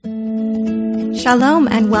Shalom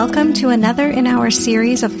and welcome to another in our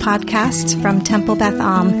series of podcasts from Temple Beth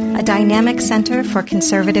Am, a dynamic center for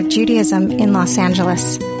conservative Judaism in Los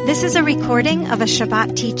Angeles. This is a recording of a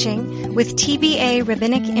Shabbat teaching with TBA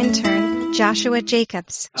rabbinic intern Joshua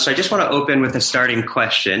Jacobs. So I just want to open with a starting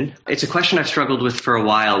question. It's a question I've struggled with for a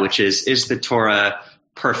while, which is the Torah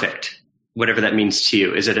perfect? Whatever that means to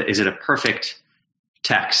you. Is it a perfect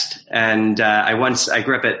text? And I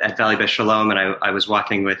grew up at Valley Beth Shalom, and I was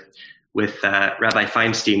walking with Rabbi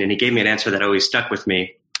Feinstein, and he gave me an answer that always stuck with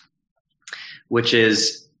me, which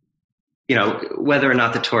is, whether or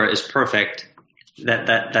not the Torah is perfect,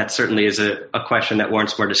 that certainly is a question that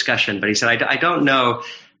warrants more discussion. But he said, I don't know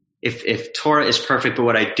if Torah is perfect, but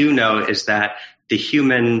what I do know is that the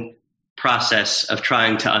human process of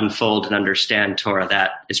trying to unfold and understand Torah,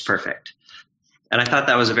 that is perfect. And I thought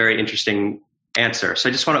that was a very interesting answer. So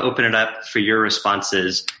I just want to open it up for your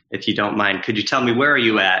responses, if you don't mind. Could you tell me, where are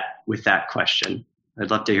you at with that question?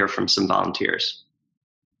 I'd love to hear from some volunteers.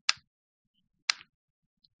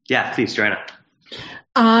 Yeah, please, Joanna.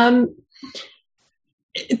 To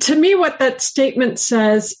me, what that statement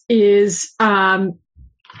says is,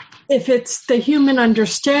 if it's the human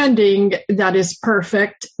understanding that is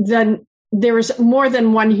perfect, then there is more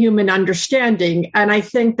than one human understanding. And I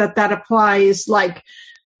think that applies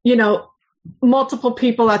multiple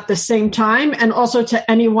people at the same time, and also to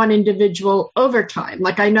any one individual over time.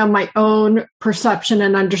 Like, I know my own perception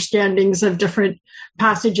and understandings of different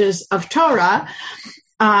passages of Torah,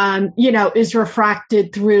 is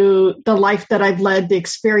refracted through the life that I've led, the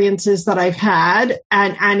experiences that I've had,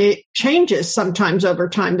 and it changes sometimes over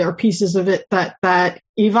time. There are pieces of it that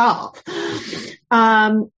evolve.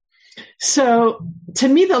 So to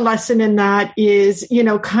me, the lesson in that is,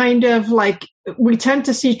 kind of like, we tend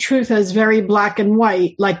to see truth as very black and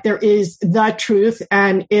white, like there is the truth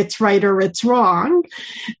and it's right or it's wrong.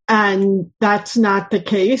 And that's not the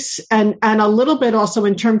case. And a little bit also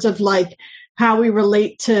in terms of like how we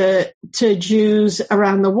relate to Jews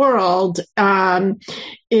around the world,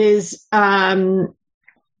 is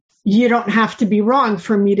you don't have to be wrong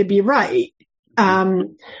for me to be right.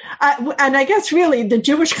 And I guess really the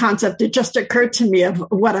Jewish concept, it just occurred to me of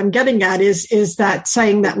what I'm getting at is that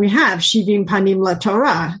saying that we have, Shivim Panim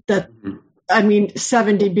LaTorah, that,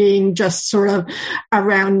 70 being just sort of a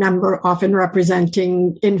round number, often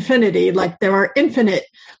representing infinity, like there are infinite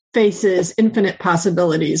faces, infinite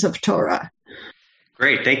possibilities of Torah.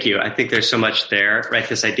 Great, thank you. I think there's so much there, right?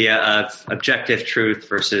 This idea of objective truth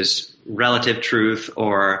versus relative truth,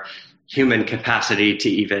 or human capacity to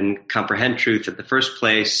even comprehend truth in the first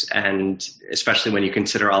place, and especially when you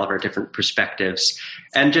consider all of our different perspectives.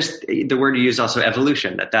 And just the word you use also,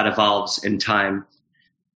 evolution, that evolves in time,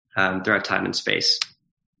 throughout time and space.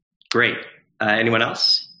 Great. Anyone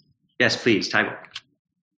else? Yes, please, Taiwo.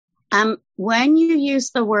 When you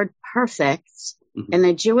use the word perfect in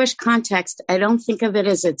the Jewish context, I don't think of it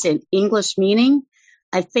as its an English meaning.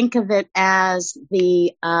 I think of it as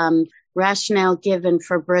the rationale given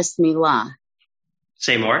for bris milah.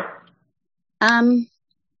 Say more. Because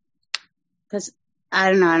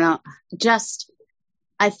I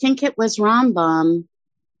think it was Rambam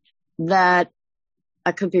that,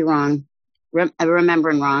 I could be wrong,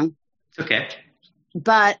 remembering wrong. Okay.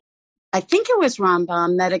 But I think it was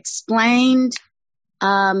Rambam that explained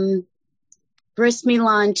bris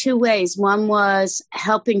milah in two ways. One was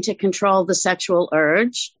helping to control the sexual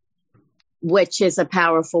urge, which is a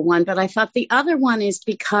powerful one. But I thought the other one is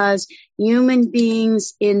because human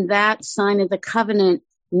beings in that sign of the covenant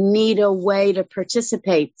need a way to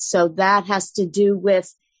participate. So that has to do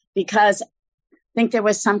with, because I think there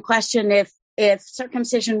was some question, if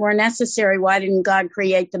circumcision were necessary, why didn't God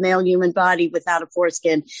create the male human body without a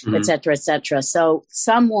foreskin, et cetera, et cetera. So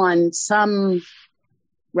some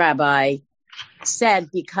rabbi said,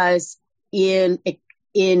 because in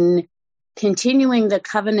continuing the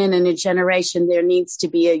covenant in a generation, there needs to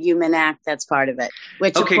be a human act that's part of it,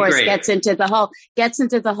 which of course great. gets into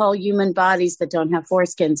the whole human bodies that don't have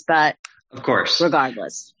foreskins, but of course,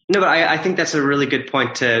 regardless. No, but I think that's a really good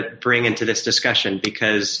point to bring into this discussion,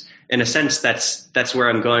 because in a sense, that's where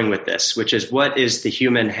I'm going with this, which is, what is the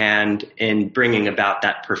human hand in bringing about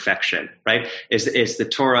that perfection, right? Is the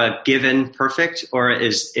Torah given perfect, or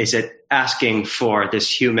is it asking for this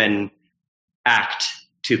human act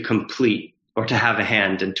to complete or to have a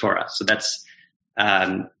hand in Torah? So that's,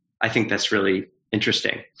 I think that's really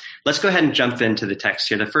interesting. Let's go ahead and jump into the text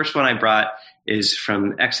here. The first one I brought is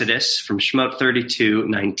from Exodus, from Shemot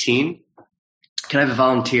 32:19. Can I have a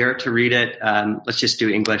volunteer to read it? Let's just do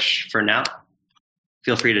English for now.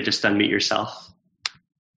 Feel free to just unmute yourself.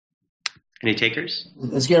 Any takers?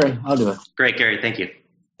 It's Gary. I'll do it. Great, Gary. Thank you.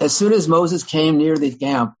 As soon as Moses came near the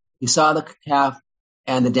camp, he saw the calf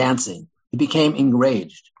and the dancing. He became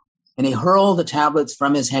enraged, and he hurled the tablets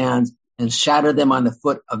from his hands and shattered them on the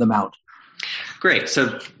foot of the mount. Great.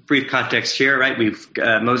 So brief context here, right?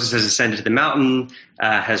 Moses has ascended to the mountain,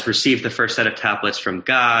 has received the first set of tablets from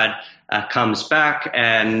God, comes back,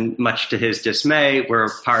 and much to his dismay, we're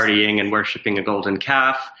partying and worshiping a golden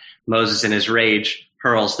calf. Moses, in his rage,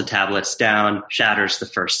 hurls the tablets down, shatters the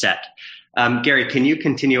first set. Gary, can you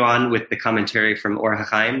continue on with the commentary from Or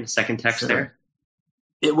HaChaim, the second text there?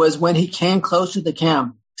 It was when he came close to the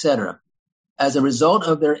camp, etc. As a result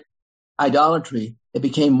of their idolatry, it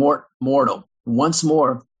became mortal once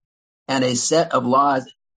more, and a set of laws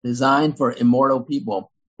designed for immortal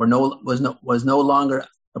people was no longer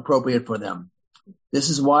appropriate for them. This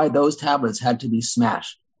is why those tablets had to be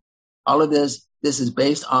smashed. All of this is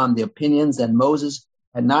based on the opinions that Moses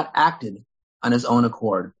had not acted on his own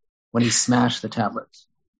accord when he smashed the tablets.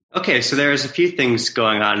 Okay, so there's a few things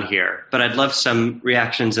going on here, but I'd love some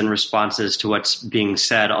reactions and responses to what's being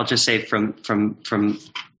said. I'll just say from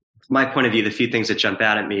my point of view, the few things that jump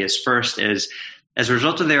out at me is first is, as a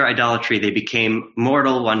result of their idolatry, they became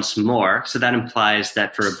mortal once more. So that implies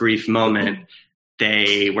that for a brief moment,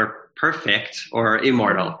 they were perfect or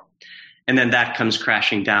immortal. And then that comes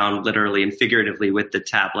crashing down literally and figuratively with the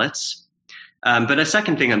tablets. But a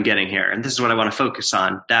second thing I'm getting here, and this is what I want to focus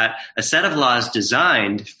on, that a set of laws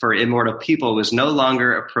designed for immortal people was no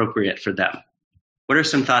longer appropriate for them. What are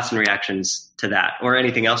some thoughts and reactions to that? Or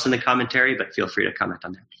anything else in the commentary, but feel free to comment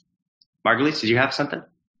on that. Margulies, did you have something?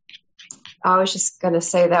 I was just going to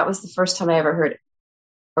say that was the first time I ever heard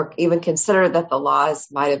or even considered that the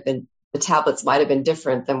tablets might have been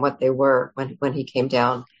different than what they were when he came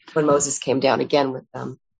down, when Moses came down again with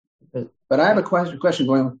them. But I have a question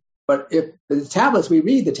going on. But if the tablets, we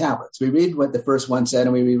read the tablets. We read what the first one said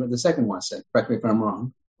and we read what the second one said. Correct me if I'm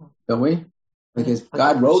wrong, don't we? Because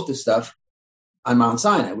God wrote the stuff on Mount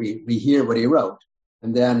Sinai. We hear what he wrote.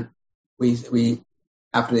 And then we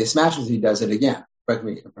after they smash it, he does it again. Correct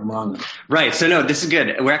me if I'm wrong. Right. So no, this is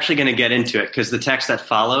good. We're actually going to get into it because the texts that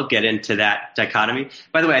follow get into that dichotomy.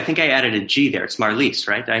 By the way, I think I added a G there. It's Marlies,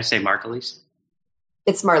 right? Did I say Margulies?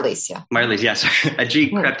 It's Marlies, yeah. Marlies, yes. A G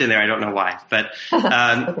crept in there. I don't know why. But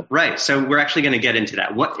right. So we're actually going to get into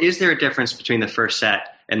that. Is there a difference between the first set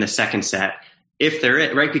and the second set? If there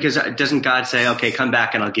is, right? Because doesn't God say, okay, come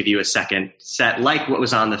back and I'll give you a second set like what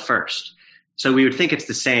was on the first? So we would think it's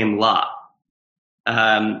the same law.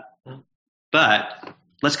 But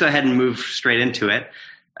let's go ahead and move straight into it.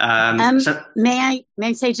 May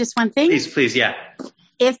I say just one thing? Please, yeah.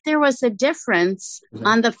 If there was a difference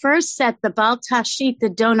on the first set, the Baal Tashit, the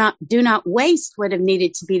do not waste would have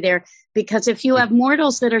needed to be there, because if you have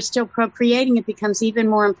mortals that are still procreating, it becomes even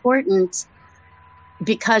more important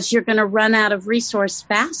because you're going to run out of resource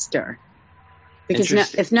faster. Because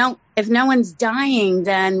if no one's dying,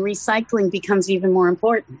 then recycling becomes even more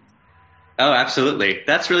important. Oh, absolutely.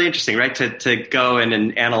 That's really interesting, right? To go in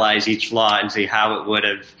and analyze each law and see how it would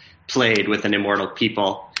have played with an immortal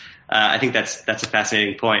people. I think that's a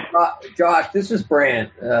fascinating point. Josh, this is Brant.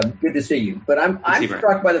 Good to see you. But I'm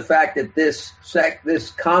struck by the fact that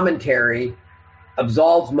this commentary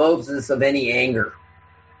absolves Moses of any anger.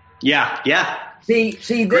 Yeah. See,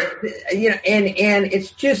 and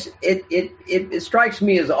it's just it strikes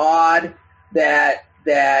me as odd that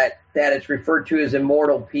it's referred to as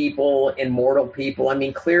immortal people. I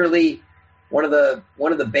mean, clearly, one of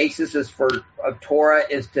the bases of Torah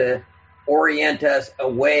is to orient us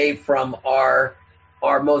away from our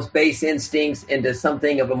most base instincts into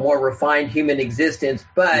something of a more refined human existence.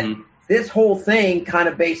 But this whole thing kind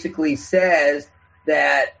of basically says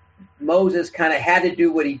that Moses kind of had to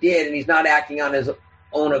do what he did, and he's not acting on his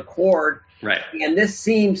own accord. Right. And this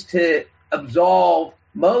seems to absolve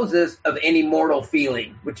Moses of any mortal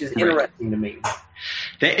feeling, which is interesting to me.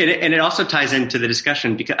 And it also ties into the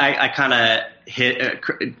discussion because I kind of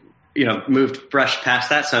brushed past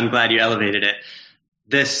that, so I'm glad you elevated it.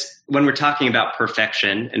 When we're talking about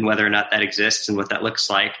perfection and whether or not that exists and what that looks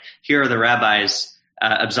like, here are the rabbis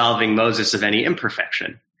absolving Moses of any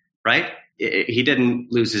imperfection, right? He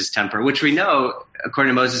didn't lose his temper, which we know, according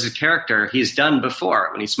to Moses' character, he's done before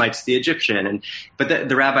when he smites the Egyptian. But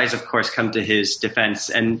the rabbis, of course, come to his defense,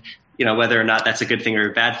 and whether or not that's a good thing or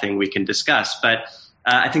a bad thing, we can discuss. But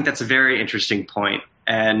I think that's a very interesting point.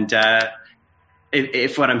 And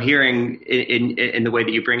if what I'm hearing in the way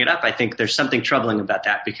that you bring it up, I think there's something troubling about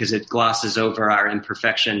that because it glosses over our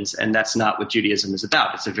imperfections, and that's not what Judaism is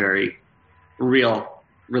about. It's a very real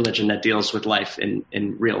religion that deals with life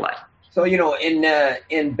in real life. So,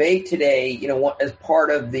 in Beit today, as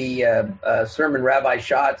part of the sermon, Rabbi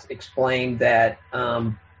Schatz explained that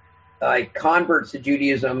converts to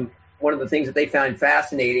Judaism, one of the things that they found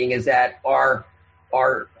fascinating is that our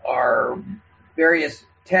various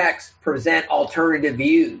texts present alternative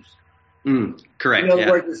views. Correct. In other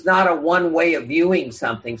words, it's not a one way of viewing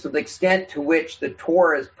something. So the extent to which the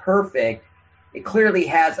Torah is perfect, it clearly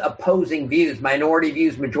has opposing views, minority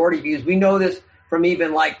views, majority views. We know this from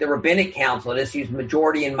even like the Rabbinic Council. This use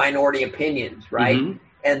majority and minority opinions, right?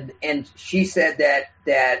 Mm-hmm. And she said that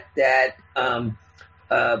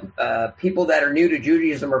people that are new to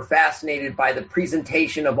Judaism are fascinated by the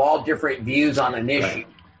presentation of all different views on an issue.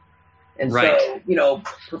 Right. And so,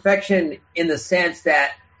 perfection in the sense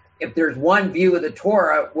that if there's one view of the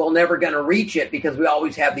Torah, we're never going to reach it because we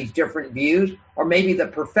always have these different views, or maybe the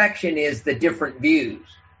perfection is the different views.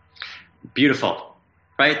 Beautiful,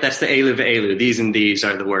 right? That's the Elu ve'elu. These and these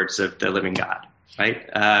are the words of the living God, right?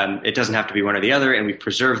 It doesn't have to be one or the other, and we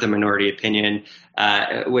preserve the minority opinion,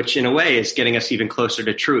 which in a way is getting us even closer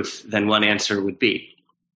to truth than one answer would be.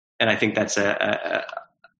 And I think that's a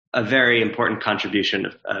very important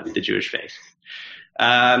contribution of the Jewish faith.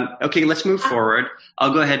 Okay, let's move forward.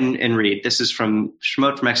 I'll go ahead and read. This is from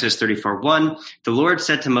Shemot, from Exodus 34:1. The Lord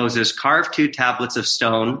said to Moses, "Carve 2 tablets of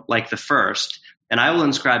stone like the first, and I will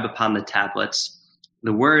inscribe upon the tablets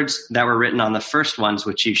the words that were written on the first ones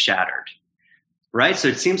which you shattered." Right? So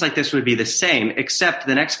it seems like this would be the same, except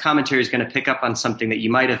the next commentary is going to pick up on something that you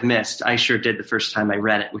might have missed. I sure did the first time I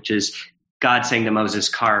read it, which is God saying to Moses,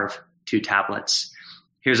 "Carve 2 tablets."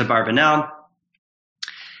 Here's a Barbanel.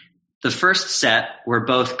 The first set were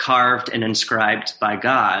both carved and inscribed by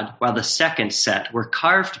God, while the second set were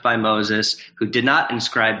carved by Moses, who did not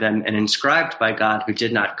inscribe them, and inscribed by God, who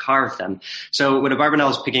did not carve them. So what Abarbanel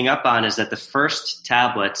is picking up on is that the first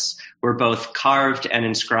tablets were both carved and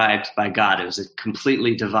inscribed by God. It was a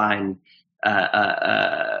completely divine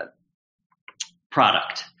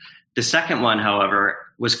product. The second one, however,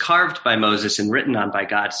 was carved by Moses and written on by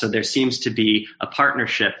God. So there seems to be a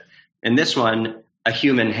partnership. In this one, a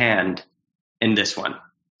human hand in this one.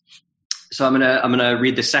 So I'm gonna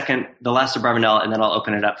read the last of Barbanel, and then I'll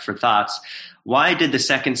open it up for thoughts. Why did the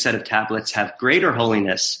second set of tablets have greater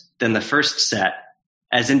holiness than the first set,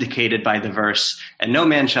 as indicated by the verse, "And no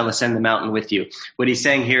man shall ascend the mountain with you"? What he's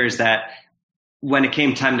saying here is that when it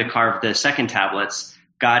came time to carve the second tablets,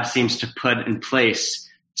 God seems to put in place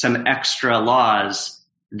some extra laws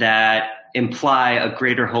that imply a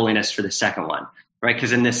greater holiness for the second one, right?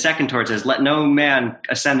 Because in this second Torah it says, "Let no man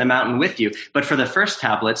ascend the mountain with you." But for the first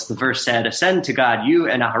tablets, the verse said, "Ascend to God, you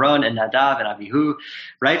and Aharon and Nadav and Abihu,"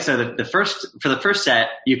 right? So for the first set,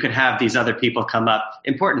 you could have these other people come up,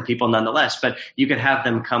 important people nonetheless, but you could have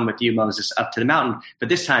them come with you, Moses, up to the mountain. But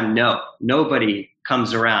this time, nobody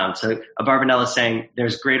comes around. So Abarbanel is saying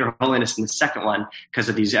there's greater holiness in the second one because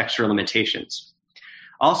of these extra limitations.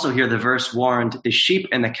 Also here, the verse warned, "The sheep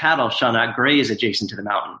and the cattle shall not graze adjacent to the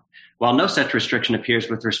mountain," while no such restriction appears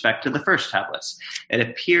with respect to the first tablets. It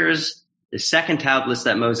appears the second tablets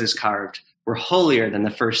that Moses carved were holier than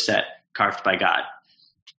the first set carved by God.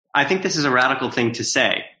 I think this is a radical thing to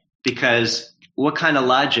say, because what kind of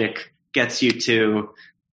logic gets you to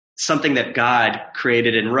something that God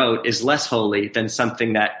created and wrote is less holy than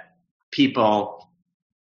something that people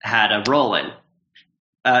had a role in?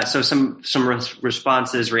 So some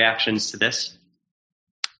responses, reactions to this?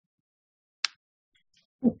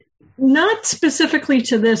 Not specifically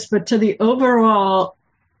to this, but to the overall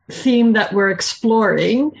theme that we're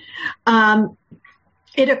exploring.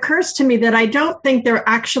 It occurs to me that I don't think there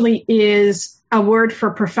actually is a word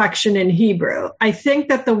for perfection in Hebrew. I think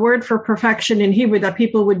that the word for perfection in Hebrew that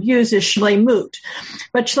people would use is shleimut.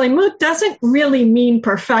 But shleimut doesn't really mean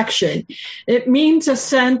perfection. It means a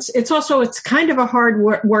sense, it's kind of a hard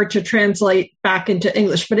word to translate back into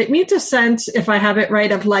English, but it means a sense, if I have it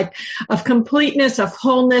right, of completeness, of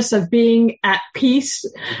wholeness, of being at peace.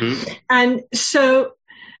 Mm-hmm. And so,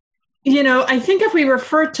 I think if we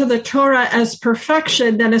refer to the Torah as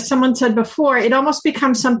perfection, then as someone said before, it almost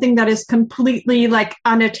becomes something that is completely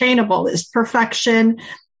unattainable. Is perfection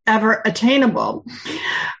ever attainable?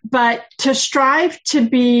 But to strive to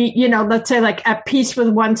be, let's say at peace with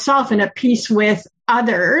oneself and at peace with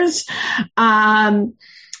others,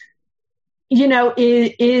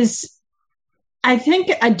 is I think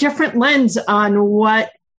a different lens on what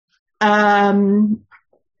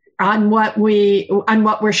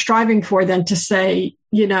we're striving for than to say,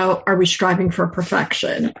 are we striving for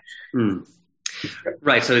perfection?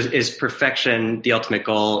 Right. So is perfection the ultimate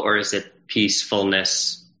goal, or is it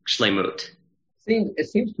peacefulness, shleimut? It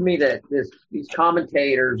seems to me that these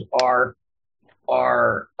commentators are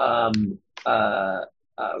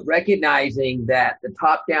recognizing that the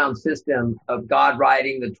top-down system of God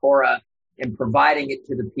writing the Torah and providing it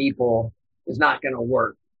to the people is not going to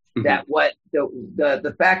work. Mm-hmm. That what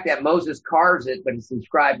the fact that Moses carves it, but it's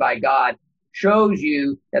inscribed by God, shows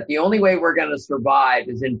you that the only way we're going to survive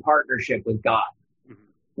is in partnership with God. Mm-hmm.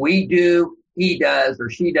 We do, he does, or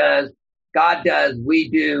she does, God does, we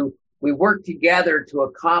do. We work together to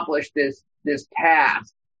accomplish this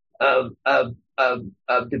task of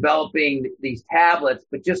developing these tablets.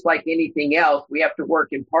 But just like anything else, we have to work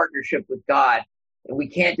in partnership with God, and we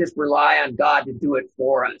can't just rely on God to do it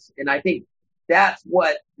for us. And I think that's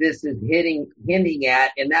what this is hinting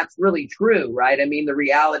at, and that's really true, right? I mean, the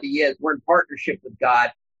reality is we're in partnership with God.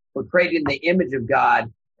 We're created in the image of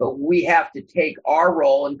God, but we have to take our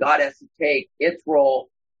role, and God has to take its role,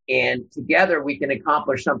 and together we can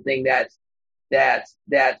accomplish something that's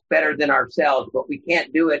better than ourselves. But we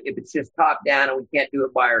can't do it if it's just top down, and we can't do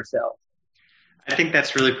it by ourselves. I think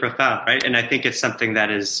that's really profound, right? And I think it's something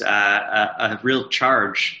that is a real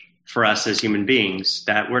charge for us as human beings,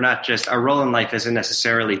 that we're not just, our role in life isn't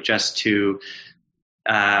necessarily just to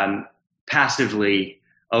passively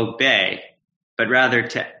obey, but rather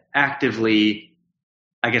to actively,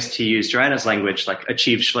 I guess to use Joanna's language, like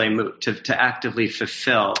achieve shleimut, to actively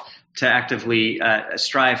fulfill, to actively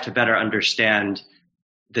strive to better understand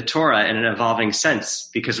the Torah in an evolving sense,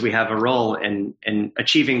 because we have a role in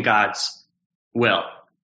achieving God's will.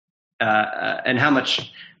 And how much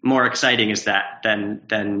more exciting is that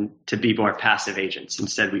than to be more passive agents?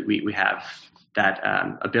 Instead, we have that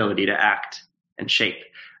ability to act and shape.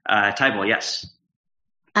 Tybal, yes.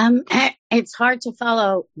 It's hard to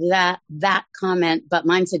follow that comment, but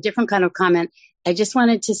mine's a different kind of comment. I just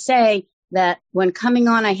wanted to say that when coming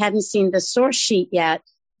on, I hadn't seen the source sheet yet.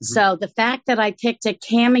 Mm-hmm. So the fact that I picked a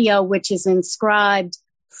cameo, which is inscribed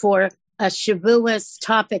for a Shavuos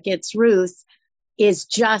topic, it's Ruth, is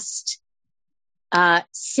just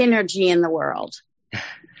synergy in the world.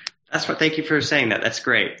 Thank you for saying that. That's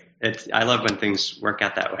great. I love when things work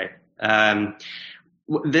out that way.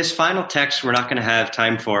 This final text we're not going to have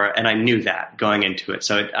time for, and I knew that going into it.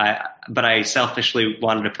 But I selfishly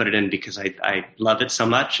wanted to put it in because I love it so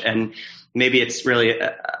much, and maybe it's really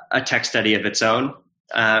a text study of its own.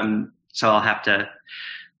 So I'll have to,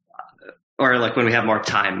 or like when we have more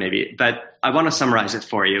time, maybe. But I want to summarize it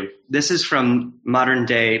for you. This is from modern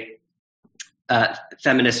day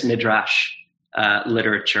feminist midrash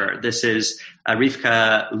literature. This is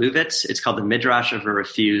Rivka Luvitz. It's called The Midrash of a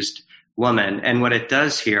Refused Woman. And what it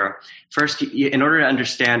does here, first, in order to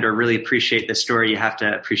understand or really appreciate this story, you have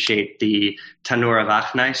to appreciate the Tanur of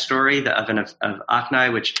Achnai story, the oven of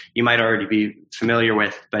Achnai, which you might already be familiar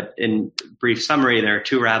with. But in brief summary, there are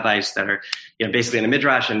two rabbis that are basically in a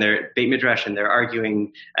midrash, and they're Beit Midrash, and they're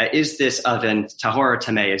arguing, is this oven tahor or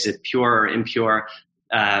tameh? Is it pure or impure?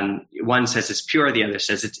 One says it's pure, the other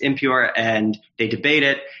says it's impure, and they debate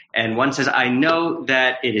it. And one says, I know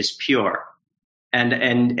that it is pure.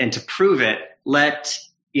 And to prove it, let,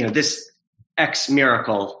 this X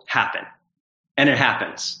miracle happen. And it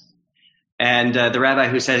happens. And the rabbi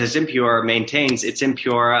who says it's impure maintains it's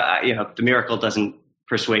impure. The miracle doesn't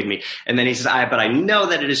persuade me. And then he says, but I know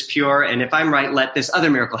that it is pure. And if I'm right, let this other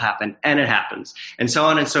miracle happen. And it happens. And so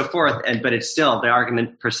on and so forth. But it's still, the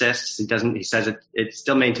argument persists. He says it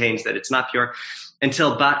still maintains that it's not pure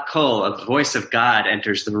until Bat Kol, a voice of God,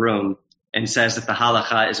 enters the room and says that the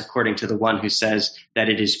halacha is according to the one who says that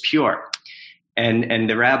it is pure. And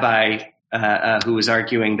the rabbi who is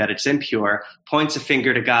arguing that it's impure points a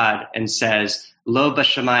finger to God and says, Lo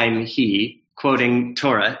b'shamayim hi, quoting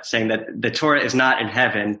Torah, saying that the Torah is not in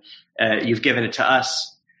heaven. You've given it to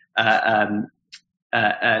us.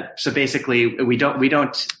 So basically, we don't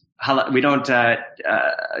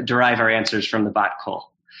derive our answers from the Bat Kol.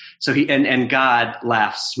 So and God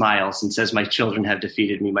laughs, smiles, and says, my children have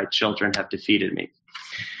defeated me. My children have defeated me.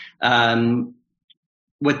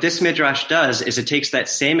 What this midrash does is it takes that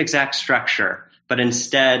same exact structure, but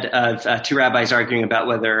instead of two rabbis arguing about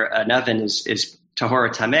whether an oven is tahor or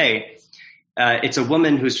tameh, it's a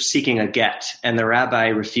woman who's seeking a get, and the rabbi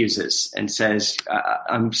refuses and says,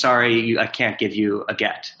 I'm sorry, I can't give you a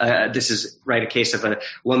get. This is a case of a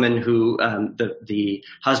woman who the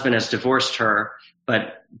husband has divorced her,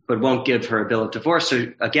 but won't give her a bill of divorce,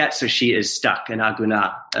 so a get, so she is stuck, an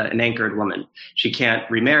aguna, an anchored woman. She can't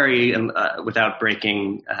remarry without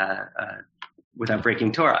breaking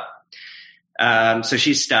Torah. So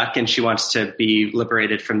she's stuck, and she wants to be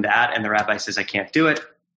liberated from that, and the rabbi says, I can't do it.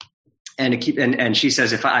 And she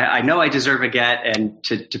says, if I know I deserve a get, and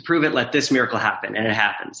to prove it, let this miracle happen, and it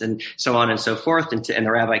happens, and so on and so forth, and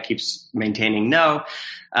the rabbi keeps maintaining no.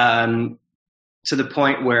 To the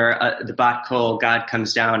point where the Bat Kol, God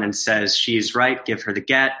comes down and says, she's right, give her the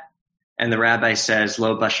get. and the rabbi says,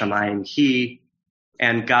 Lo bashamayim he,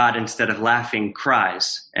 and God, instead of laughing,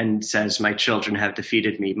 cries and says, my children have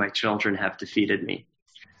defeated me, my children have defeated me.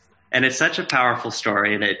 And it's such a powerful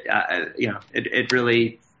story, and it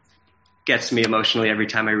really gets me emotionally every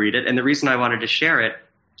time I read it. And the reason I wanted to share it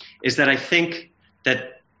is that I think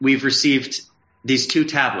that we've received these two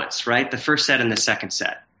tablets, right? The first set and the second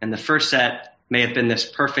set. And the first set may have been this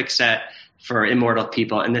perfect set for immortal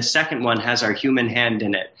people. And the second one has our human hand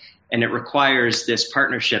in it. And it requires this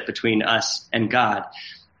partnership between us and God.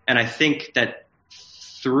 And I think that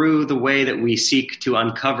through the way that we seek to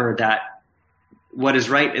uncover that, what is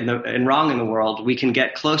right and wrong in the world, we can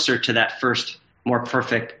get closer to that first, more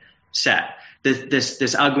perfect set.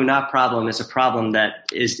 This agunah problem is a problem that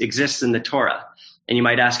exists in the Torah. And you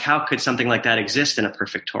might ask, how could something like that exist in a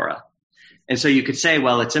perfect Torah? And so you could say,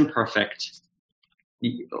 well, it's imperfect.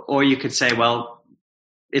 Or you could say, well,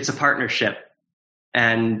 it's a partnership.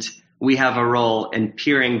 And we have a role in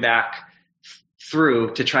peering back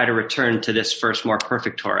through to try to return to this first, more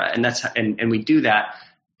perfect Torah. And we do that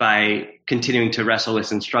by continuing to wrestle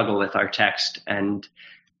with and struggle with our text and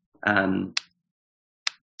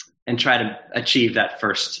try to achieve that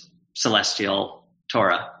first celestial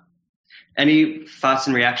Torah. Any thoughts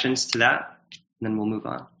and reactions to that? And then we'll move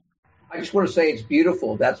on. I just want to say it's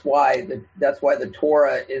beautiful. That's why the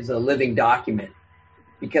Torah is a living document,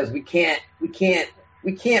 because we can't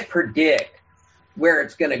predict where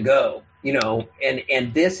it's going to go,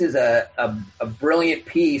 and this is a brilliant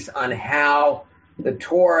piece on how the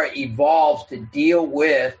Torah evolves to deal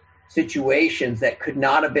with situations that could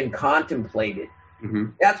not have been contemplated.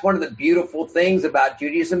 Mm-hmm. That's one of the beautiful things about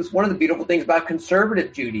Judaism. It's one of the beautiful things about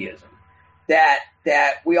conservative Judaism, that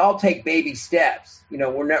we all take baby steps.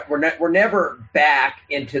 We're never back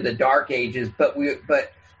into the dark ages, but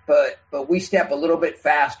we step a little bit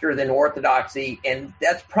faster than orthodoxy, and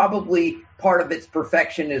that's probably part of its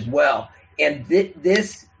perfection as well. And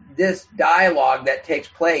this dialogue that takes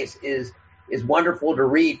place is wonderful to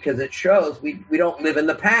read, because it shows we don't live in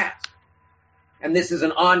the past. And this is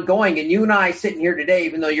an ongoing, and you and I sitting here today,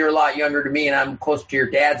 even though you're a lot younger than me and I'm close to your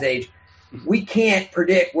dad's age, we can't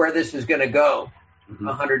predict where this is going to go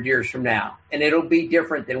 100 years from now. And it'll be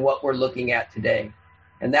different than what we're looking at today.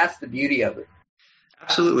 And that's the beauty of it.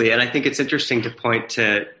 Absolutely. And I think it's interesting to point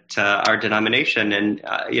to our denomination, and,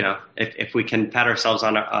 if we can pat ourselves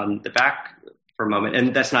on the back for a moment,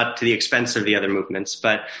 and that's not to the expense of the other movements,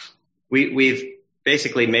 but we've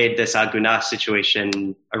basically made this agunah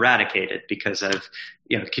situation eradicated because of,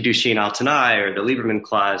 Kiddushin al Tanai or the Lieberman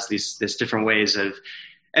Clause, these different ways of,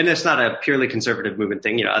 and it's not a purely conservative movement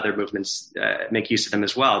thing, other movements make use of them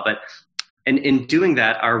as well. But in doing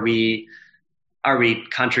that, are we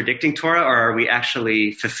contradicting Torah, or are we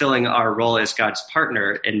actually fulfilling our role as God's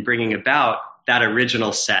partner in bringing about that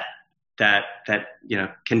original set that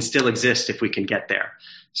can still exist if we can get there?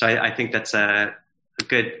 So I think that's a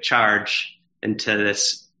good charge into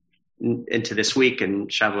this week and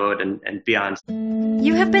Shavuot and beyond.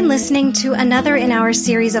 You have been listening to another in our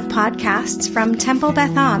series of podcasts from Temple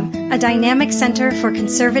Beth Am, a dynamic center for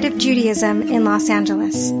conservative Judaism in Los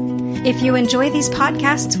Angeles. If you enjoy these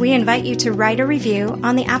podcasts, we invite you to write a review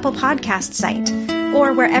on the Apple Podcast site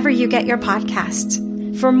or wherever you get your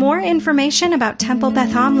podcasts. For more information about Temple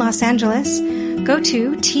Beth Am Los Angeles, go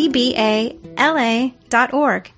to tbala.org.